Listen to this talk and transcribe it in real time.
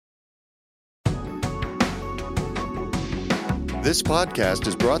This podcast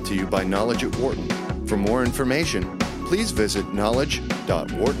is brought to you by Knowledge at Wharton. For more information, please visit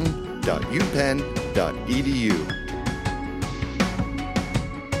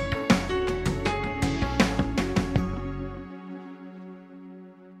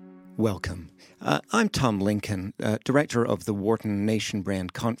Welcome. I'm Tom Lincoln, director of the Wharton Nation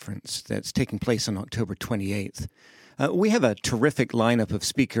Brand Conference that's taking place on October 28th. We have a terrific lineup of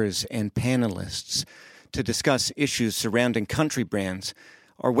speakers and panelists to discuss issues surrounding country brands.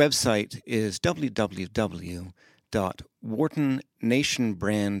 Our website is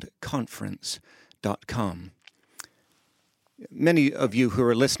www.whartonnationbrandconference.com. Many of you who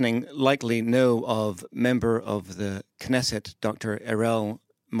are listening likely know of member of the Knesset, Dr. Erel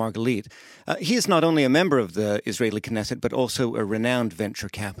Margalit. He is not only a member of the Israeli Knesset, but also a renowned venture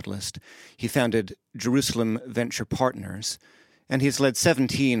capitalist. He founded Jerusalem Venture Partners, and he has led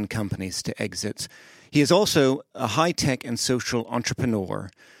 17 companies to exits. He is also a high-tech and social entrepreneur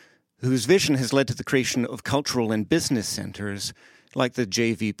whose vision has led to the creation of cultural and business centers like the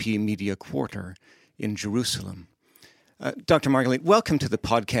JVP Media Quarter in Jerusalem. Dr. Margalit, welcome to the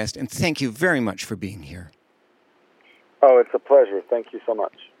podcast, and thank you very much for being here. Oh, it's a pleasure. Thank you so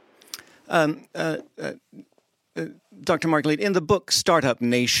much. Dr. Margalit, in the book Startup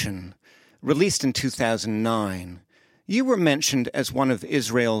Nation, released in 2009, you were mentioned as one of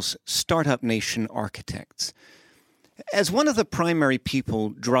Israel's Startup Nation architects. As one of the primary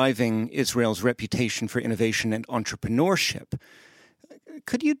people driving Israel's reputation for innovation and entrepreneurship,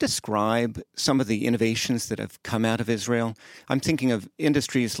 could you describe some of the innovations that have come out of Israel? I'm thinking of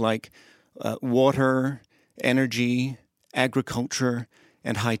industries like water, energy, agriculture,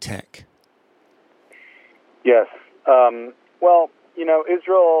 and high tech. Yes. Well,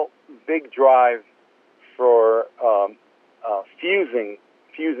 Israel's big drive for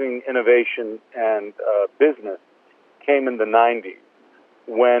fusing innovation and business came in the 90s,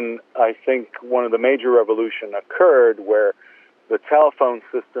 when I think one of the major revolutions occurred, where the telephone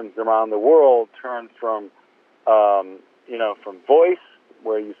systems around the world turned from voice,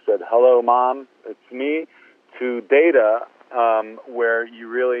 where you said, "Hello, Mom, it's me," to data, where you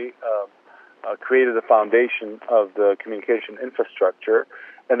really created the foundation of the communication infrastructure.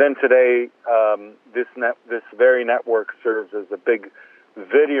 And then today, this very network serves as a big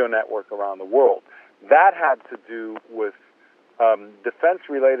video network around the world. That had to do with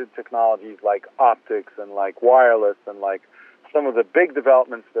defense-related technologies like optics and like wireless and like some of the big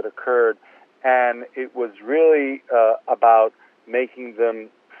developments that occurred. And it was really about making them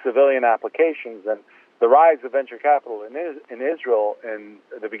civilian applications. And the rise of venture capital in Israel in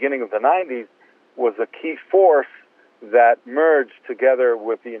the beginning of the 90s was a key force that merged together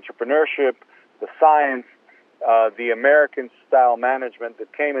with the entrepreneurship, the science, the American-style management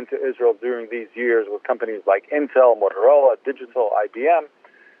that came into Israel during these years with companies like Intel, Motorola, Digital, IBM.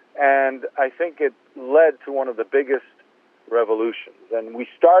 And I think it led to one of the biggest revolutions. And we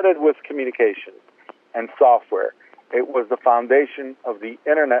started with communications and software. It was the foundation of the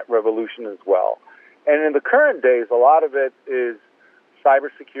internet revolution as well. And in the current days, a lot of it is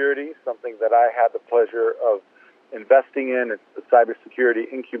cybersecurity, something that I had the pleasure of investing in. It's the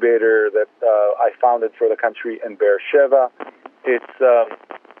cybersecurity incubator that I founded for the country in Beersheba. It's,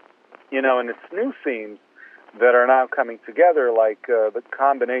 and it's new themes that are now coming together, like the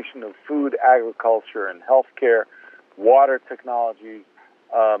combination of food, agriculture, and healthcare, water technologies,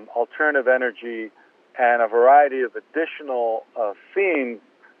 alternative energy, and a variety of additional themes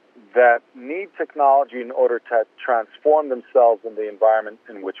that need technology in order to transform themselves in the environment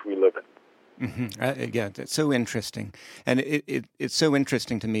in which we live in. Mm-hmm. Yeah, that's so interesting. And it's so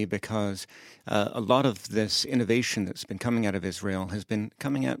interesting to me because a lot of this innovation that's been coming out of Israel has been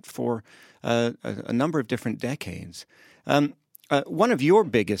coming out for a number of different decades. One of your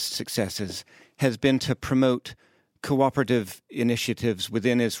biggest successes has been to promote cooperative initiatives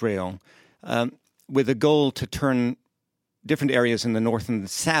within Israel with a goal to turn different areas in the north and the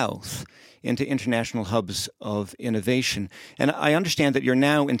south into international hubs of innovation. And I understand that you're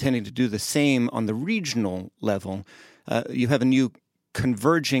now intending to do the same on the regional level. You have a new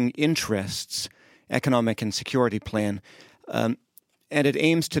Converging Interests Economic and Security Plan, and it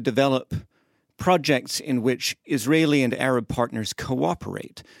aims to develop projects in which Israeli and Arab partners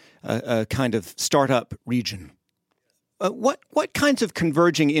cooperate, a kind of startup region. What kinds of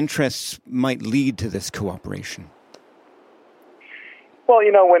converging interests might lead to this cooperation? Well,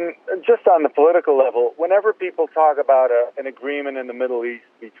 when just on the political level, whenever people talk about an agreement in the Middle East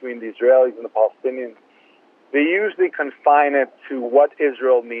between the Israelis and the Palestinians, they usually confine it to what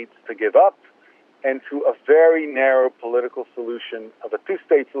Israel needs to give up and to a very narrow political solution of a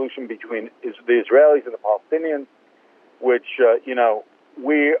two-state solution between the Israelis and the Palestinians, which,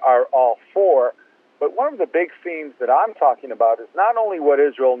 we are all for. But one of the big themes that I'm talking about is not only what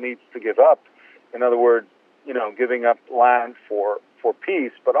Israel needs to give up, in other words, giving up land for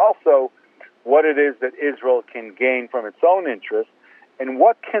peace, but also what it is that Israel can gain from its own interests, and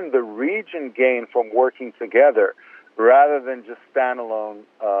what can the region gain from working together rather than just standalone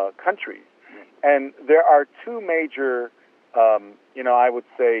countries. And there are two major, I would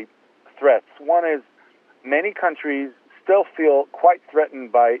say, threats. One is many countries still feel quite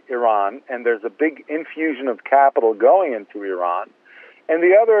threatened by Iran, and there's a big infusion of capital going into Iran. And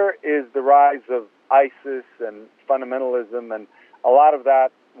the other is the rise of ISIS and fundamentalism, and a lot of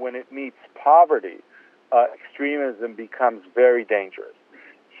that, when it meets poverty, extremism becomes very dangerous.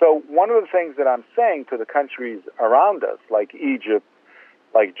 So one of the things that I'm saying to the countries around us, like Egypt,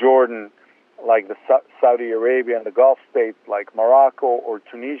 like Jordan, like the Saudi Arabia and the Gulf states, like Morocco or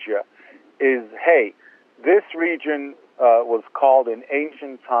Tunisia, is, hey, this region was called in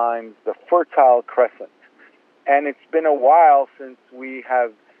ancient times the Fertile Crescent. And it's been a while since we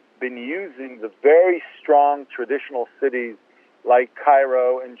have been using the very strong traditional cities like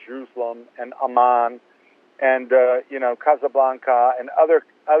Cairo and Jerusalem and Amman and, Casablanca and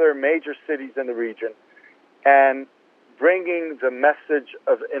other major cities in the region, and bringing the message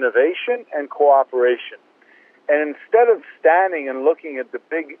of innovation and cooperation. And instead of standing and looking at the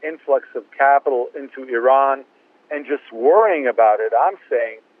big influx of capital into Iran and just worrying about it, I'm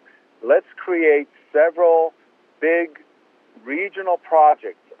saying, let's create several big regional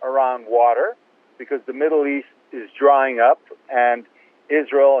projects around water, because the Middle East is drying up, and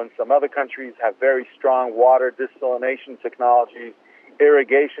Israel and some other countries have very strong water desalination technologies,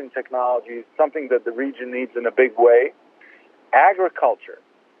 irrigation technologies, something that the region needs in a big way. Agriculture,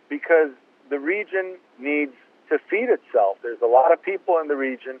 because the region needs to feed itself. There's a lot of people in the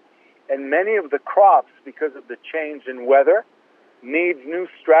region, and many of the crops, because of the change in weather, needs new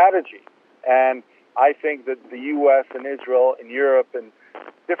strategy. And I think that the U.S. and Israel and Europe and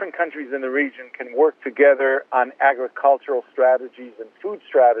different countries in the region can work together on agricultural strategies and food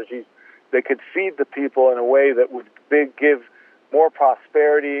strategies that could feed the people in a way that would give more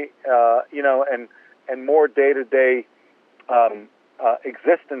prosperity, and more day-to-day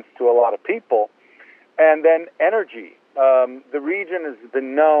existence to a lot of people. And then energy. The region has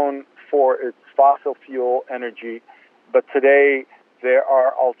been known for its fossil fuel energy, but today there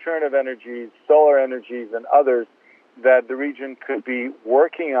are alternative energies, solar energies, and others that the region could be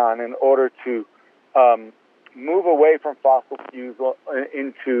working on in order to move away from fossil fuels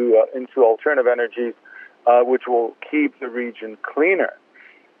into alternative energies, which will keep the region cleaner.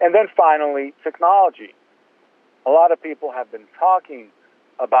 And then finally, technology. A lot of people have been talking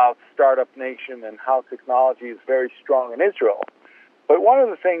about Startup Nation and how technology is very strong in Israel. But one of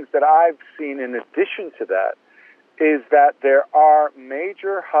the things that I've seen in addition to that is that there are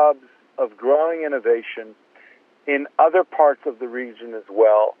major hubs of growing innovation in other parts of the region as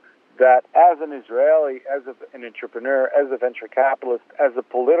well, that as an Israeli, as an entrepreneur, as a venture capitalist, as a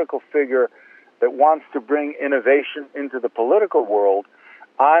political figure that wants to bring innovation into the political world,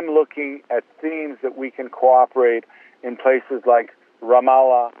 I'm looking at themes that we can cooperate in places like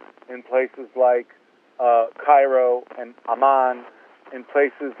Ramallah, in places like Cairo and Amman, in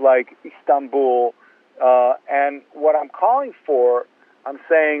places like Istanbul. And what I'm calling for, I'm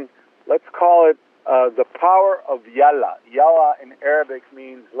saying, let's call it the power of Yalla. Yalla in Arabic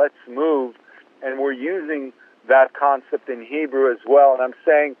means let's move, and we're using that concept in Hebrew as well. And I'm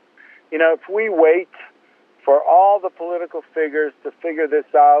saying, if we wait for all the political figures to figure this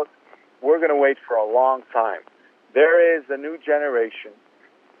out, we're going to wait for a long time. There is a new generation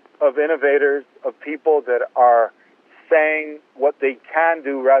of innovators, of people that are saying what they can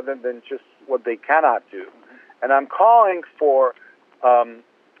do rather than just what they cannot do. And I'm calling for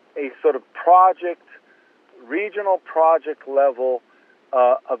a sort of regional project level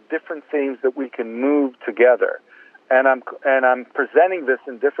of different themes that we can move together. And I'm presenting this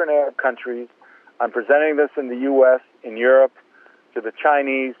in different Arab countries. I'm presenting this in the U.S., in Europe, to the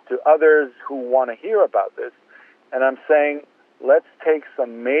Chinese, to others who want to hear about this. And I'm saying, let's take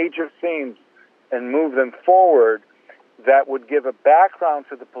some major themes and move them forward that would give a background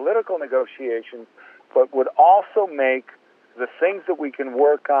to the political negotiations, but would also make the things that we can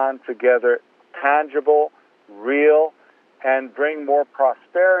work on together tangible, real, and bring more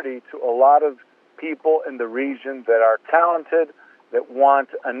prosperity to a lot of people in the region that are talented, that want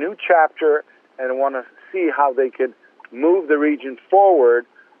a new chapter, and want to see how they could move the region forward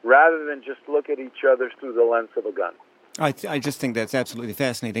rather than just look at each other through the lens of a gun. I just think that's absolutely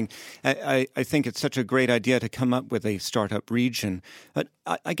fascinating. I think it's such a great idea to come up with a startup region. But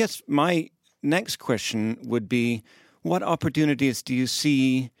I guess my next question would be, what opportunities do you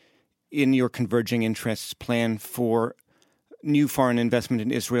see in your Converging Interests plan for new foreign investment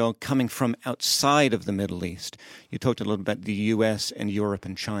in Israel coming from outside of the Middle East? You talked a little about the U.S. and Europe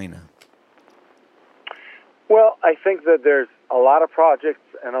and China. Well, I think that there's a lot of projects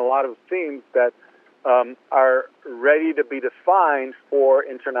and a lot of themes that are ready to be defined for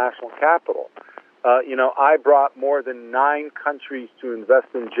international capital. I brought more than 9 countries to invest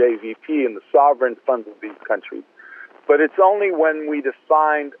in JVP and the sovereign funds of these countries. But it's only when we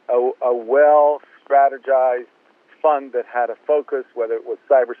defined a well-strategized fund that had a focus, whether it was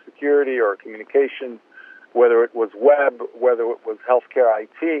cybersecurity or communications, whether it was web, whether it was healthcare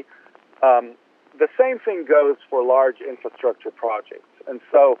IT. The same thing goes for large infrastructure projects. And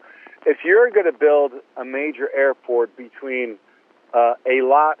so if you're going to build a major airport between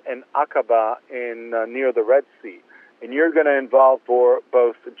Eilat and Aqaba near the Red Sea, and you're going to involve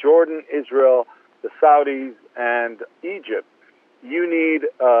both Jordan, Israel, the Saudis, and Egypt, you need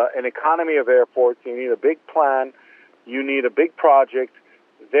an economy of airports, you need a big plan, you need a big project.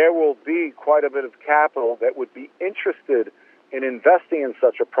 There will be quite a bit of capital that would be interested in investing in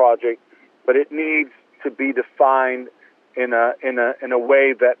such a project, but it needs to be defined in a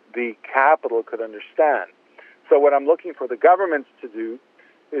way that the capital could understand. So what I'm looking for the governments to do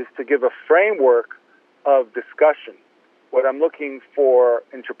is to give a framework of discussion. What I'm looking for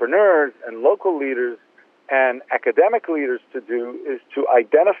entrepreneurs and local leaders and academic leaders to do is to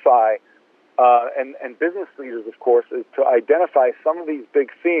identify, and business leaders, of course, is to identify some of these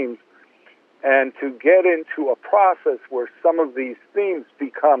big themes and to get into a process where some of these themes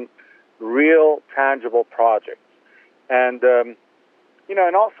become real, tangible projects. And,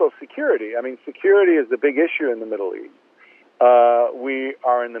 and also security. I mean, security is the big issue in the Middle East. We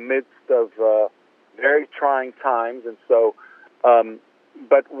are in the midst of very trying times, and so,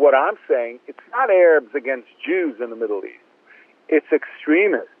 but what I'm saying, it's not Arabs against Jews in the Middle East. It's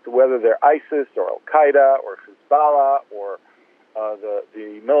extremists, whether they're ISIS or Al-Qaeda or Hezbollah or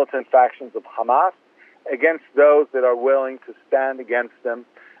the militant factions of Hamas, against those that are willing to stand against them,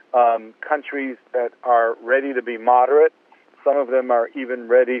 countries that are ready to be moderate. Some of them are even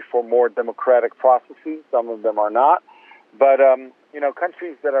ready for more democratic processes. Some of them are not. But,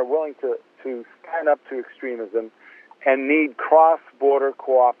 countries that are willing to stand up to extremism and need cross-border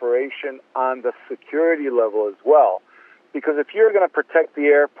cooperation on the security level as well. Because if you're going to protect the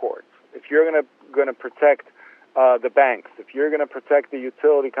airports, if you're going to protect the banks, if you're going to protect the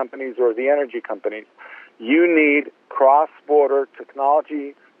utility companies or the energy companies, you need cross-border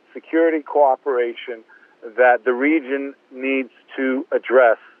technology, security cooperation that the region needs to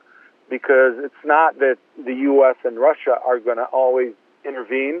address, because it's not that the U.S. and Russia are going to always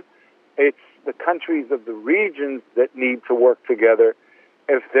intervene. It's the countries of the regions that need to work together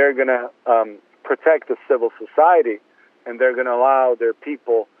if they're going to protect the civil society and they're going to allow their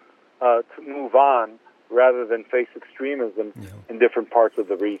people to move on rather than face extremism in different parts of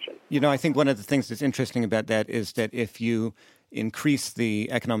the region. I think one of the things that's interesting about that is that if you increase the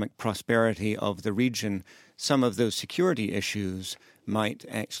economic prosperity of the region, some of those security issues might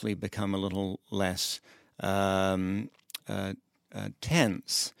actually become a little less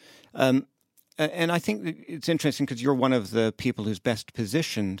tense. And I think it's interesting because you're one of the people who's best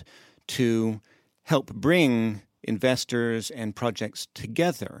positioned to help bring investors and projects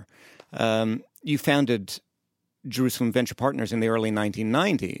together. You founded Jerusalem Venture Partners in the early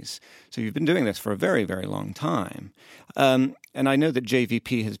 1990s. So you've been doing this for a very, very long time. And I know that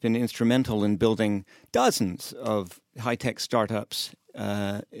JVP has been instrumental in building dozens of high-tech startups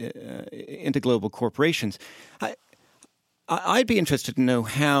into global corporations. I'd be interested to know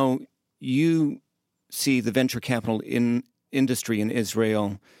how you see the venture capital industry in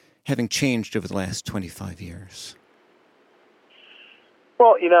Israel having changed over the last 25 years.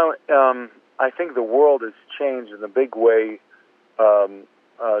 Well, I think the world has changed in a big way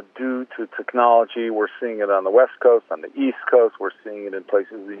due to technology. We're seeing it on the West Coast, on the East Coast. We're seeing it in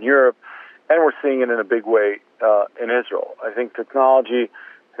places in Europe, and we're seeing it in a big way in Israel. I think technology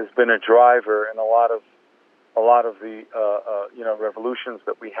has been a driver in a lot of the revolutions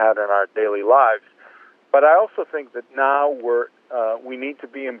that we had in our daily lives. But I also think that now we need to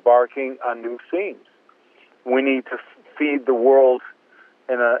be embarking on new themes. We need to feed the world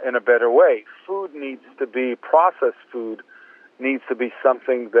in a better way. Food needs to be processed. Food needs to be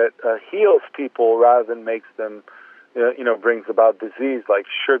something that heals people rather than makes them, brings about disease, like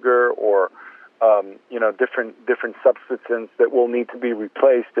sugar or different substances that will need to be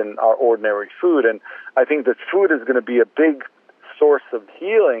replaced in our ordinary food. And I think that food is going to be a big source of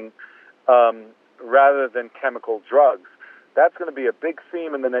healing rather than chemical drugs. That's going to be a big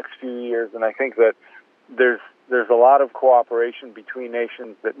theme in the next few years, and I think that there's there's a lot of cooperation between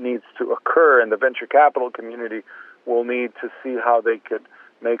nations that needs to occur, and the venture capital community will need to see how they could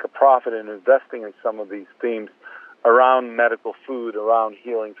make a profit in investing in some of these themes around medical food, around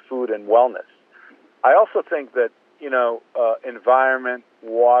healing food and wellness. I also think that, environment,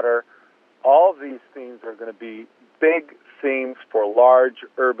 water, all of these themes are going to be big themes for large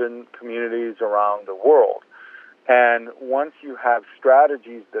urban communities around the world. And once you have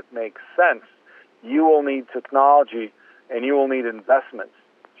strategies that make sense, you will need technology and you will need investments.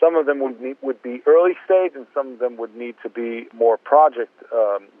 Some of them would be early stage, and some of them would need to be more project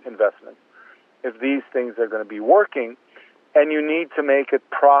investments if these things are going to be working. And you need to make it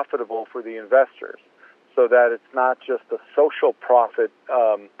profitable for the investors so that it's not just a social profit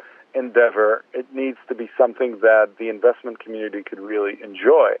endeavor. It needs to be something that the investment community could really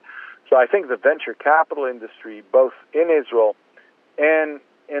enjoy. So I think the venture capital industry, both in Israel and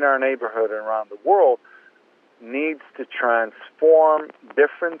in our neighborhood and around the world, needs to transform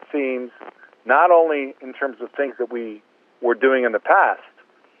different themes, not only in terms of things that we were doing in the past,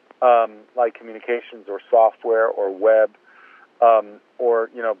 like communications or software or web, or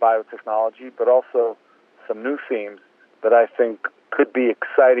biotechnology, but also some new themes that I think could be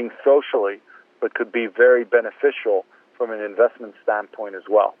exciting socially, but could be very beneficial from an investment standpoint as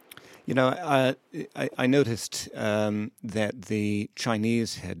well. I noticed that the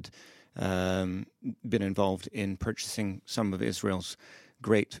Chinese had been involved in purchasing some of Israel's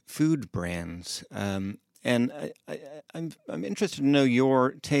great food brands, and I'm interested to know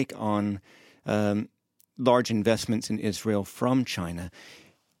your take on large investments in Israel from China.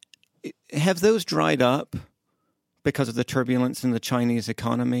 Have those dried up because of the turbulence in the Chinese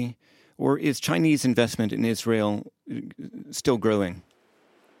economy, or is Chinese investment in Israel still growing?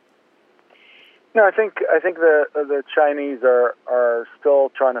 No, I think the Chinese are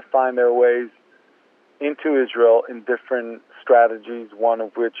still trying to find their ways into Israel in different strategies, one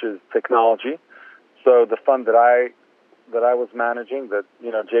of which is technology. So the fund that I was managing, that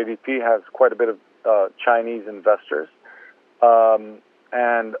JVP, has quite a bit of Chinese investors,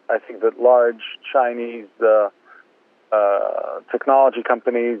 and I think that large Chinese technology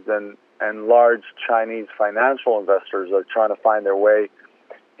companies and large Chinese financial investors are trying to find their way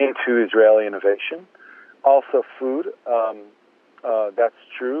into Israeli innovation. Also food, that's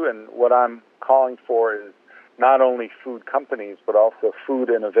true. And what I'm calling for is not only food companies, but also food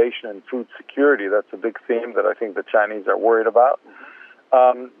innovation and food security. That's a big theme that I think the Chinese are worried about.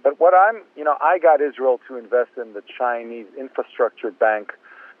 But what I got Israel to invest in the Chinese Infrastructure Bank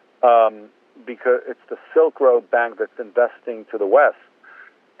because it's the Silk Road Bank that's investing to the West.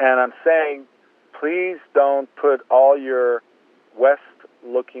 And I'm saying, please don't put all your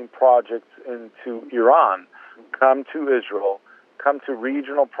West-looking projects into Iran. Come to Israel. Come to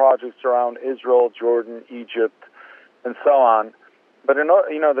regional projects around Israel, Jordan, Egypt, and so on. But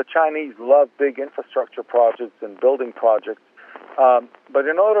the Chinese love big infrastructure projects and building projects. But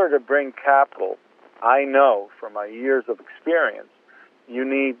in order to bring capital, I know from my years of experience, you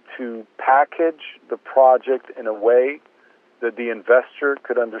need to package the project in a way that the investor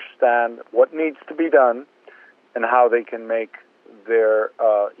could understand what needs to be done and how they can make their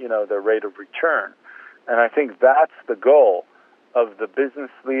rate of return. And I think that's the goal of the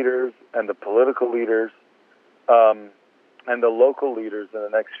business leaders and the political leaders and the local leaders in the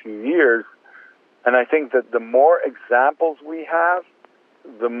next few years. And I think that the more examples we have,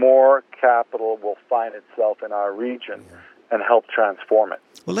 the more capital will find itself in our region and help transform it.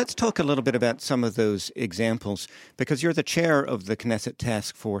 Well, let's talk a little bit about some of those examples, because you're the chair of the Knesset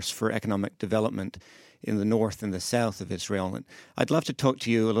Task Force for Economic Development in the north and the south of Israel. And I'd love to talk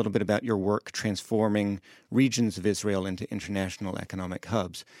to you a little bit about your work transforming regions of Israel into international economic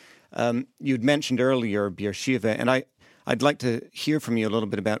hubs. You'd mentioned earlier Beersheba, and I'd like to hear from you a little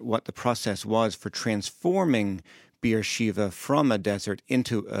bit about what the process was for transforming Beersheba from a desert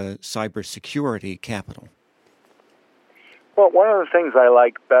into a cybersecurity capital. Well, one of the things I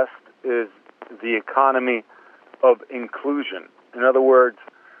like best is the economy of inclusion. In other words,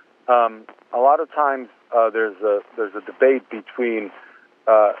 a lot of times there's a debate between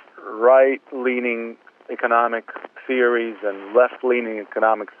right-leaning economic theories and left-leaning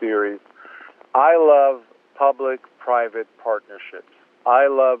economic theories. I love public-private partnerships. I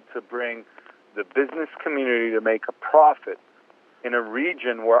love to bring the business community to make a profit in a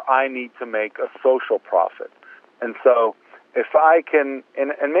region where I need to make a social profit. And so if I can,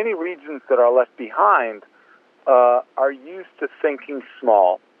 and many regions that are left behind are used to thinking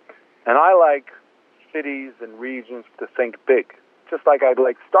small. And I like cities and regions to think big, just like I'd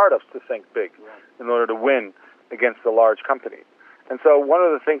like startups to think big in order to win against the large companies. And so one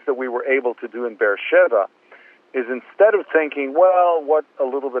of the things that we were able to do in Beersheba is instead of thinking, well, what a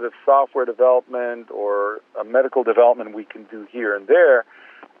little bit of software development or a medical development we can do here and there,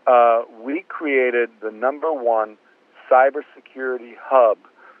 we created the number one cybersecurity hub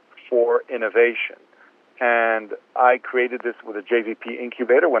for innovation. And I created this with a JVP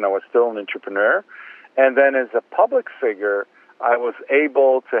incubator when I was still an entrepreneur. And then as a public figure, I was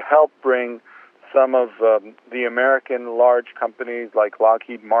able to help bring some of the American large companies like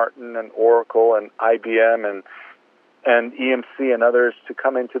Lockheed Martin and Oracle and IBM and EMC and others to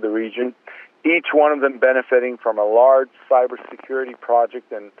come into the region, each one of them benefiting from a large cybersecurity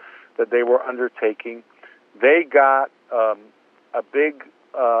project and that they were undertaking. They got a big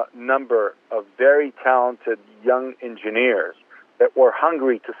number of very talented young engineers that were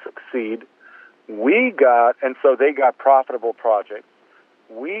hungry to succeed. And so they got profitable projects.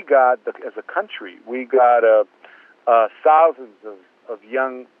 We got, as a country, we got thousands of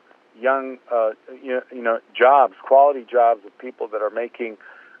young jobs, quality jobs of people that are making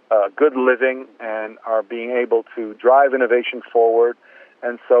good living and are being able to drive innovation forward.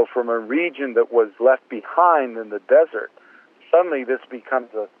 And so from a region that was left behind in the desert, suddenly this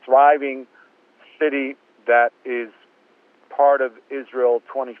becomes a thriving city that is part of Israel's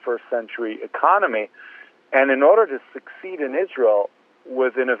 21st century economy. And in order to succeed in Israel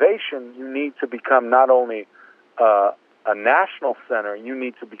with innovation, you need to become not only a national center, you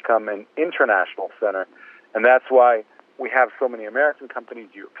need to become an international center. And that's why we have so many American companies,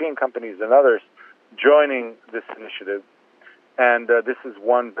 European companies, and others joining this initiative. And this is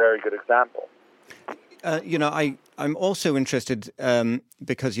one very good example. I'm also interested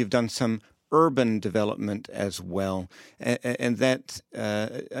because you've done some urban development as well, and that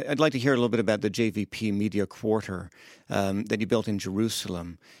I'd like to hear a little bit about the JVP Media Quarter that you built in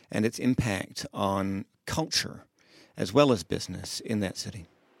Jerusalem and its impact on culture as well as business in that city.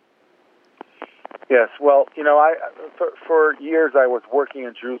 Yes, well, for years I was working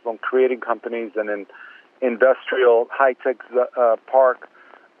in Jerusalem, creating companies and an industrial high-tech park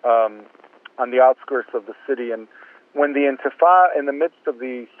on the outskirts of the city. And when the Intifada, in the midst of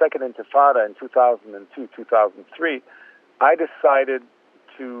the second Intifada in 2002, 2003, I decided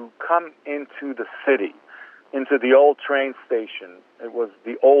to come into the city, into the old train station. It was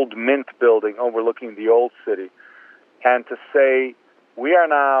the old Mint building overlooking the old city, and to say, we are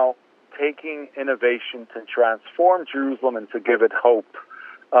now taking innovation to transform Jerusalem and to give it hope,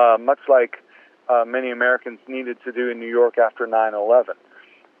 much like many Americans needed to do in New York after 9/11.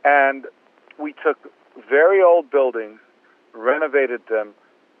 And we took very old buildings, renovated them,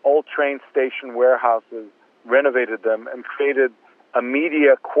 old train station warehouses, renovated them, and created a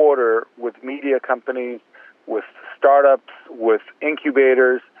media quarter with media companies, with startups, with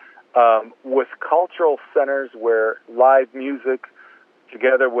incubators, with cultural centers where live music,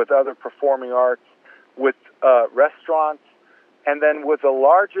 together with other performing arts, with restaurants, and then with the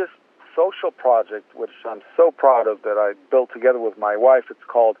largest social project, which I'm so proud of, that I built together with my wife. It's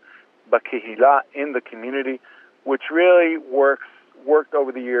called Bakehila, in the community, which really worked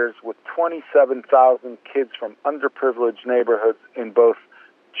over the years with 27,000 kids from underprivileged neighborhoods in both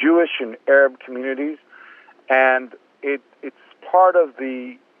Jewish and Arab communities. And it's part of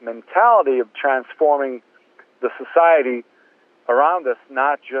the mentality of transforming the society around us,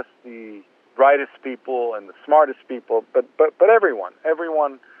 not just the brightest people and the smartest people, but everyone,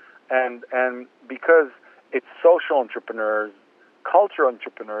 and because it's social entrepreneurs, cultural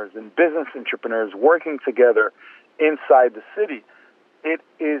entrepreneurs, and business entrepreneurs working together inside the city, it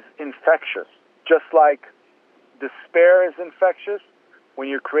is infectious. Just like despair is infectious, when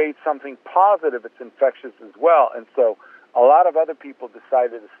you create something positive, it's infectious as well. And so a lot of other people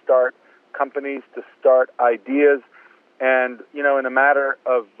decided to start companies, to start ideas, and, in a matter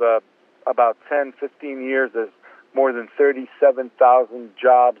of about 10, 15 years, there's more than 37,000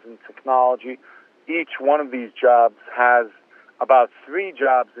 jobs in technology. Each one of these jobs has about 3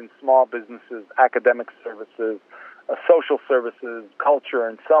 jobs in small businesses, academic services, social services, culture,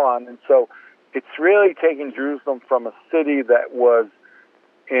 and so on. And so it's really taken Jerusalem from a city that was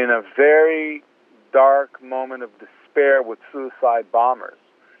in a very dark moment of despair with suicide bombers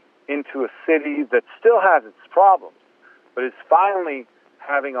into a city that still has its problems, but is finally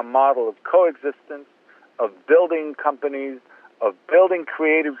having a model of coexistence, of building companies, of building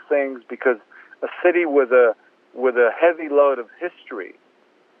creative things, because a city with a heavy load of history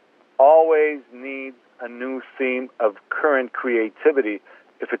always needs a new theme of current creativity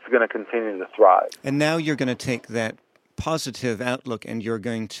if it's going to continue to thrive. And now you're going to take that positive outlook and you're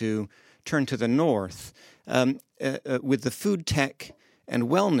going to turn to the north with the food tech and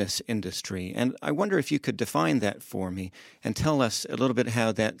wellness industry. And I wonder if you could define that for me and tell us a little bit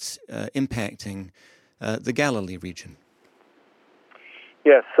how that's impacting the Galilee region.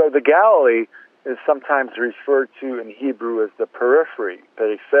 Yes, so the Galilee is sometimes referred to in Hebrew as the periphery,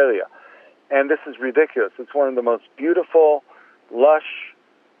 peripheria. And this is ridiculous. It's one of the most beautiful, lush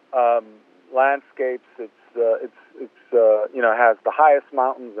landscapes. Has the highest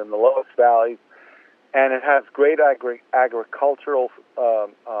mountains and the lowest valleys, and it has great agricultural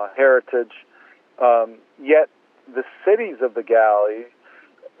heritage. Yet the cities of the Galilee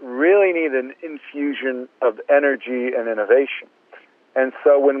really need an infusion of energy and innovation. And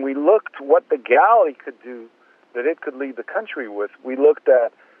so when we looked what the Galilee could do, that it could lead the country with, we looked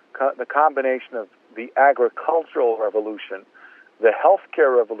at the combination of the agricultural revolution, the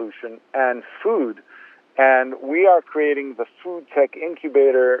healthcare revolution, and food. And we are creating the Food Tech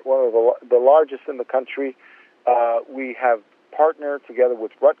Incubator, one of the largest in the country. We have partnered together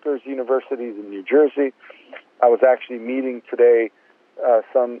with Rutgers Universities in New Jersey. I was actually meeting today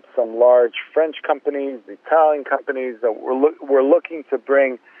some large French companies, Italian companies that we're looking to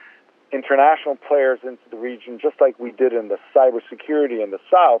bring international players into the region, just like we did in the cybersecurity in the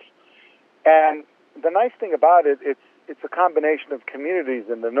South. And the nice thing about it, it's a combination of communities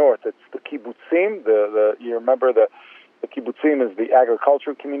in the north. It's the kibbutzim. You remember the kibbutzim is the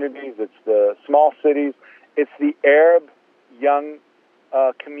agricultural communities. It's the small cities. It's the Arab young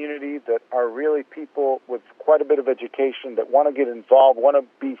community that are really people with quite a bit of education that want to get involved, want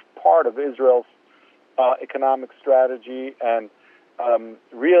to be part of Israel's economic strategy, and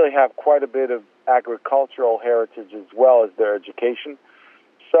really have quite a bit of agricultural heritage as well as their education.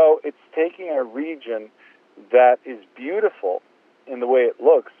 So it's taking a region that is beautiful in the way it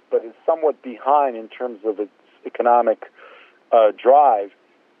looks, but is somewhat behind in terms of its economic drive,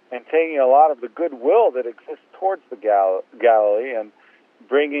 and taking a lot of the goodwill that exists towards the Galilee and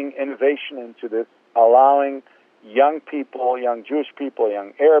bringing innovation into this, allowing young people, young Jewish people,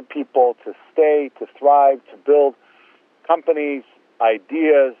 young Arab people to stay, to thrive, to build companies,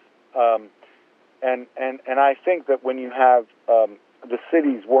 ideas, and I think that when you have the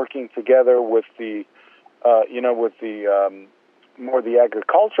cities working together with the more the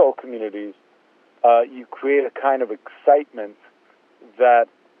agricultural communities, you create a kind of excitement that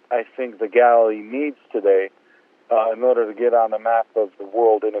I think the Galilee needs today in order to get on the map of the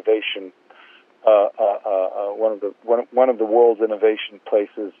world innovation, one of the world's innovation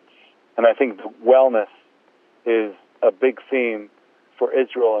places. And I think the wellness is a big theme for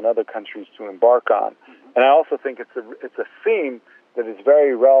Israel and other countries to embark on. And I also think it's a theme that is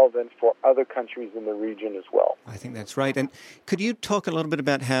very relevant for other countries in the region as well. I think that's right. And could you talk a little bit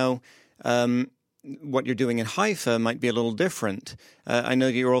about how what you're doing in Haifa might be a little different? I know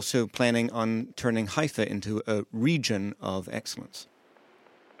you're also planning on turning Haifa into a region of excellence.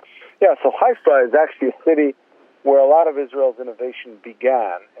 Yeah, so Haifa is actually a city where a lot of Israel's innovation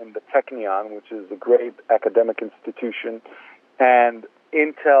began, in the Technion, which is a great academic institution. And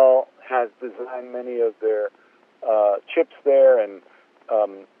Intel has designed many of their chips there, and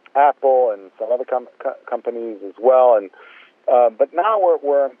Apple and some other companies as well. And but now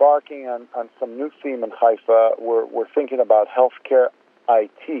we're embarking on some new theme in Haifa. We're thinking about healthcare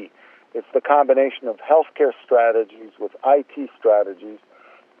IT. It's the combination of healthcare strategies with IT strategies,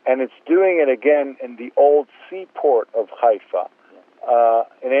 and it's doing it again in the old seaport of Haifa,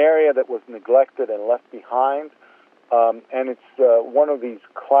 an area that was neglected and left behind. And it's one of these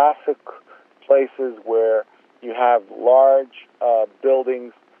classic places where you have large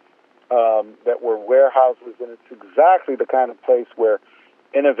buildings that were warehouses, and it's exactly the kind of place where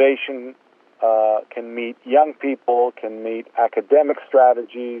innovation can meet young people, can meet academic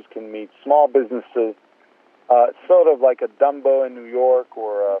strategies, can meet small businesses. It's sort of like a Dumbo in New York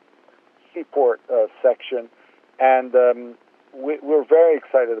or a seaport section. And we're very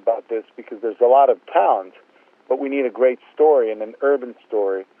excited about this because there's a lot of talent, but we need a great story and an urban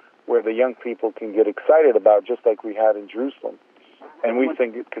story where the young people can get excited about, just like we had in Jerusalem. And we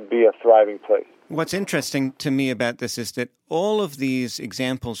think it could be a thriving place. What's interesting to me about this is that all of these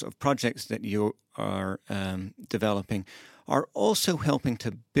examples of projects that you are developing are also helping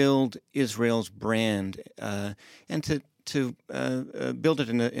to build Israel's brand and to build it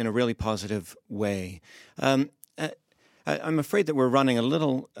in a really positive way. I'm afraid that we're running a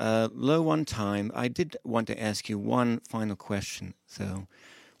little low on time. I did want to ask you one final question, though,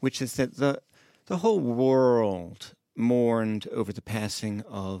 which is that the whole world mourned over the passing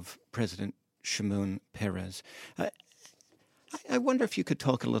of President Shimon Peres. I wonder if you could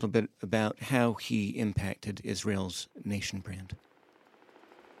talk a little bit about how he impacted Israel's nation brand.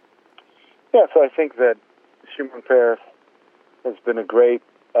 Yeah, so I think that Shimon Peres has been a great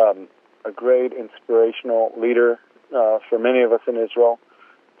inspirational leader for many of us in Israel.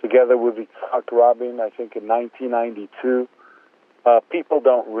 together with Yitzhak Rabin, I think in 1992. People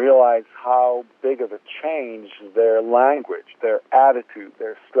don't realize how big of a change their language, their attitude,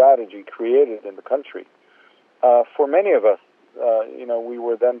 their strategy created in the country. For many of us, we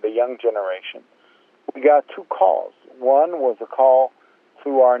were then the young generation. We got two calls. One was a call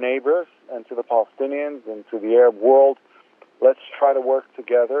to our neighbors and to the Palestinians and to the Arab world. Let's try to work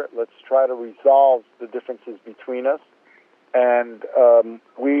together. Let's try to resolve the differences between us. And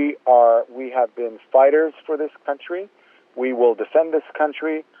we have been fighters for this country. We will defend this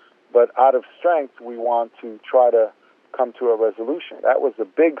country, but out of strength, we want to try to come to a resolution. That was a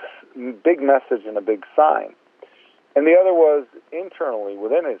big message and a big sign. And the other was internally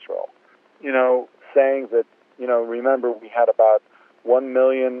within Israel, saying that, remember we had about 1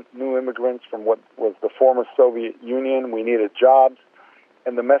 million new immigrants from what was the former Soviet Union. We needed jobs,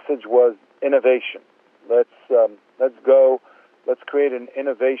 and the message was innovation. Let's go. Let's create an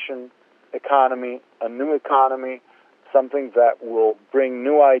innovation economy, a new economy, something that will bring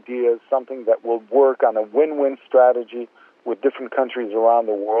new ideas, something that will work on a win-win strategy with different countries around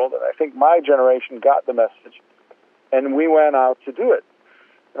the world. And I think my generation got the message, and we went out to do it.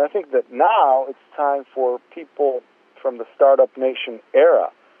 And I think that now it's time for people from the Startup Nation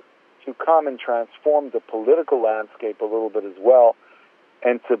era to come and transform the political landscape a little bit as well,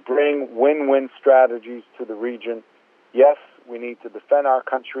 and to bring win-win strategies to the region. Yes, we need to defend our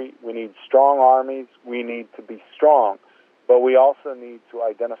country. We need strong armies. We need to be strong. But we also need to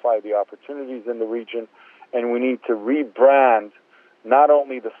identify the opportunities in the region, and we need to rebrand not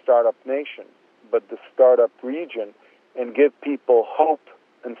only the Startup Nation, but the Startup region, and give people hope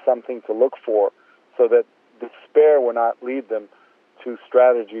and something to look for, so that despair will not lead them to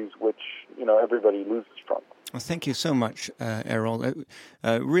strategies which, everybody loses from. Well, thank you so much, Errol.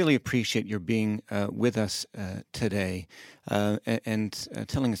 Really appreciate your being with us today and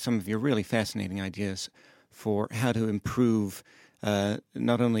telling us some of your really fascinating ideas for how to improve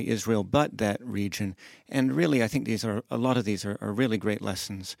not only Israel but that region. And really, I think a lot of these are really great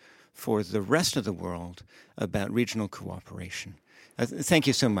lessons for the rest of the world about regional cooperation. Thank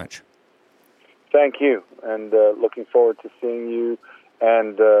you so much. Thank you, and looking forward to seeing you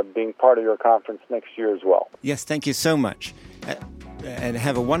and being part of your conference next year as well. Yes, thank you so much. And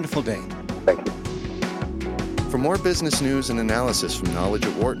have a wonderful day. Thank you. For more business news and analysis from Knowledge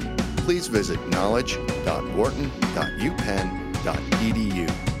at Wharton, please visit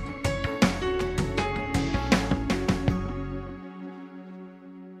knowledge.wharton.upenn.edu.